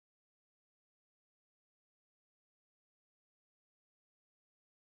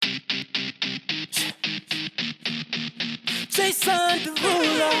Jason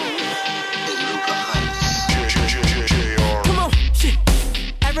Derulo. Come on, shit.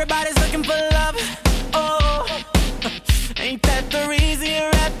 Everybody's looking for love. Oh, ain't that the reason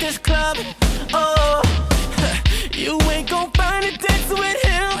you're at this club? Oh, you ain't gon' find a dance with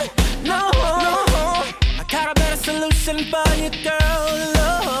him. No, I got a better solution for you, girl.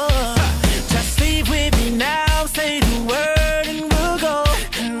 Oh, just leave with me now. Say the word and we'll go.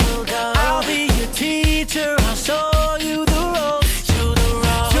 I'll be your teacher. I'll show you the ropes.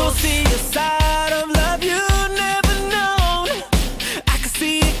 You'll see a side of love you never known. I can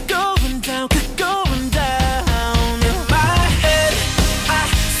see it going down, going down. In my head, I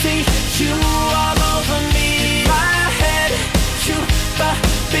see you all over me. My head, you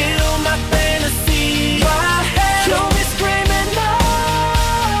fulfill my fantasy. My head, you'll be screaming no.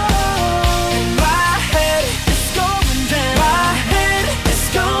 In my head, it's going down. My head, it's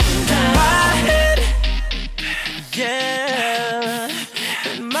going down. My head, yeah.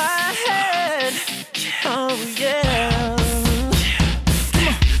 In my head, oh yeah.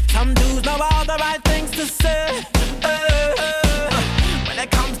 Some dudes know all the right things to say. When it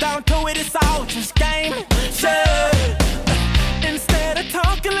comes down to it, it's all just game. Yeah. Instead of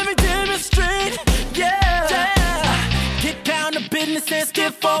talking, let me demonstrate. Yeah. Get down to business and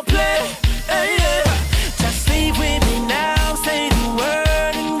skip for play. Yeah. Just leave with me now. Say the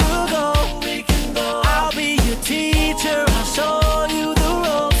word and we'll go. I'll be your teacher. I'll show you the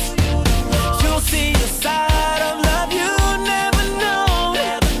ropes. You'll see a side of love you never know.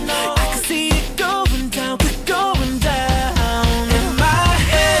 I can see it going down, going down. In my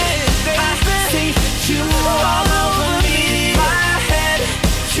head, I see you all over me. My head,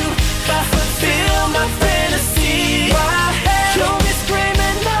 you fulfill my fantasy. My head, you'll be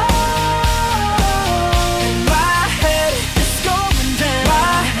screaming no. In my head, it's going down.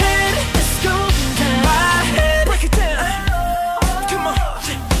 My head, it's going down. My head, break it down. Come on,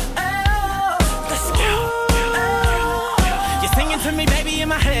 let's go. You're singing to me, baby, in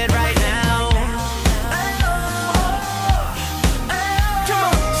my head right now. Come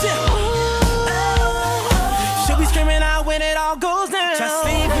on, she'll be screaming out when it all goes down. Just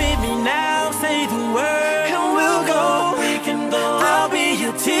leave with me now, say the word and we'll go. I'll be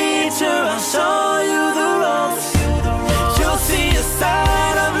your teacher, I'll show you the ropes. You'll see a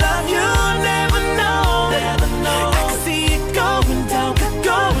side of love you never know. I can see it going down,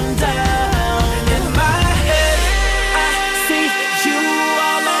 going down. In my head, I see you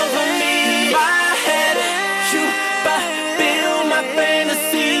all over me. My head, you fulfill my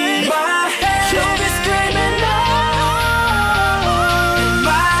fantasy. My head, you'll be screaming no. In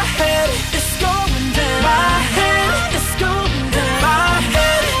my head, it's going down. My head, it's going down. My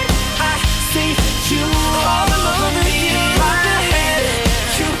head, I see you all over me. My head,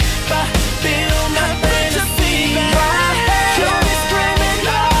 you fulfill my fantasy. My head, you'll be screaming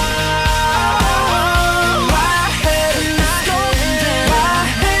no. My head, it's going down. My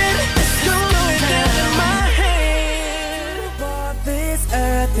head, it's going down. My head. For this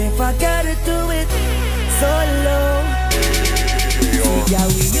earth, if I gotta do it solo. Yeah,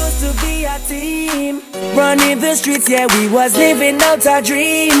 we used to be a team, running the streets, yeah, we was living out our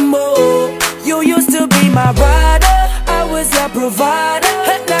dream. Oh, you used to be my rider, I was your provider,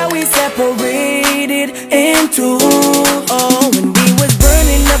 and now we separated in two. Oh, when we was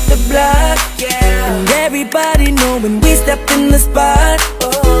burning up the block, yeah, and everybody know when we stepped in the spot.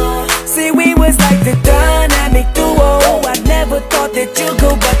 Oh, see, we was like the dynamic duo. I never thought that you'd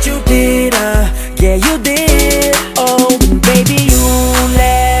go, but you did, yeah, you did. Oh, and baby, you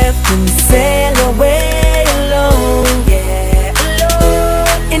left and sailed away alone, yeah, alone.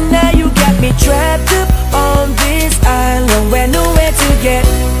 And now you got me trapped up on this island where nowhere to get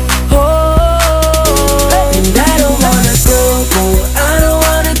home. And I don't wanna go, go, I don't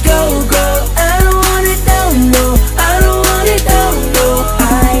wanna go, go, I don't want it down, no, I don't want it down, no.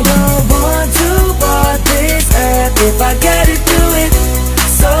 I don't want to walk this earth if I gotta do it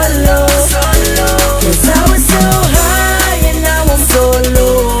solo, solo. 'Cause I was so high and now I'm so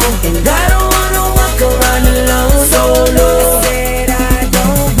low, and I don't wanna walk around alone solo. I said I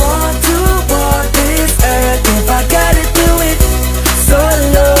don't want to walk this earth if I gotta do it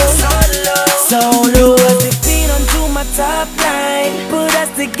solo, solo, solo. Put the beat onto my top line, put us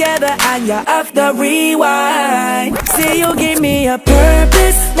together and you have to rewind. Say you give me a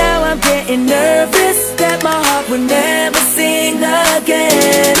purpose, now I'm getting nervous that my heart will never sing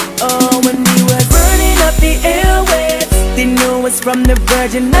again. Oh, when we were burning up the airwaves, they knew us from the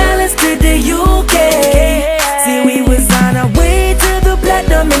Virgin Islands to the UK. See, we was on our way to the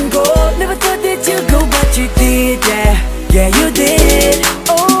platinum and gold. Never thought that you'd go, but you did, yeah, yeah, you did.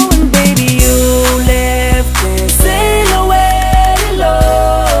 Oh, and baby, you left and sailed away.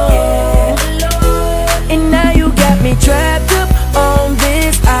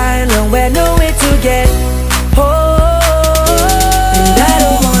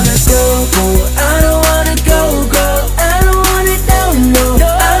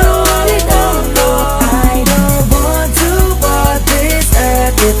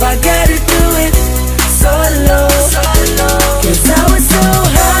 if I gotta do it solo. Cause I was so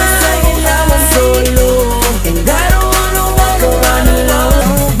high, now I'm so low, and I don't wanna walk around alone.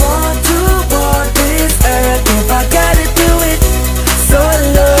 Don't want to walk this earth if I gotta do it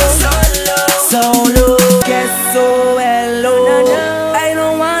solo. S-O-L-O. I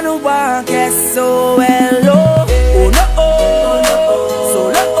don't wanna walk S-O-L-O. Oh no,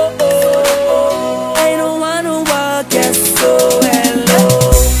 solo. I don't wanna walk S-O-L-O.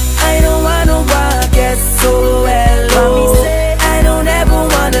 I don't wanna walk S-O-L-O. I don't ever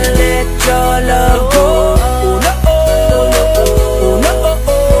wanna let your love go. Oh no,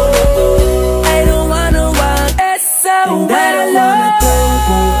 I don't wanna walk S-O-L-O. And I don't wanna go.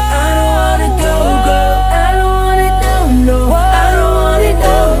 I don't wanna go. I don't wanna no. I don't wanna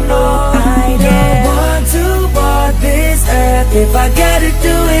no. I don't want to walk this earth if I gotta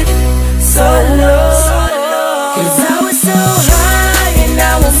do it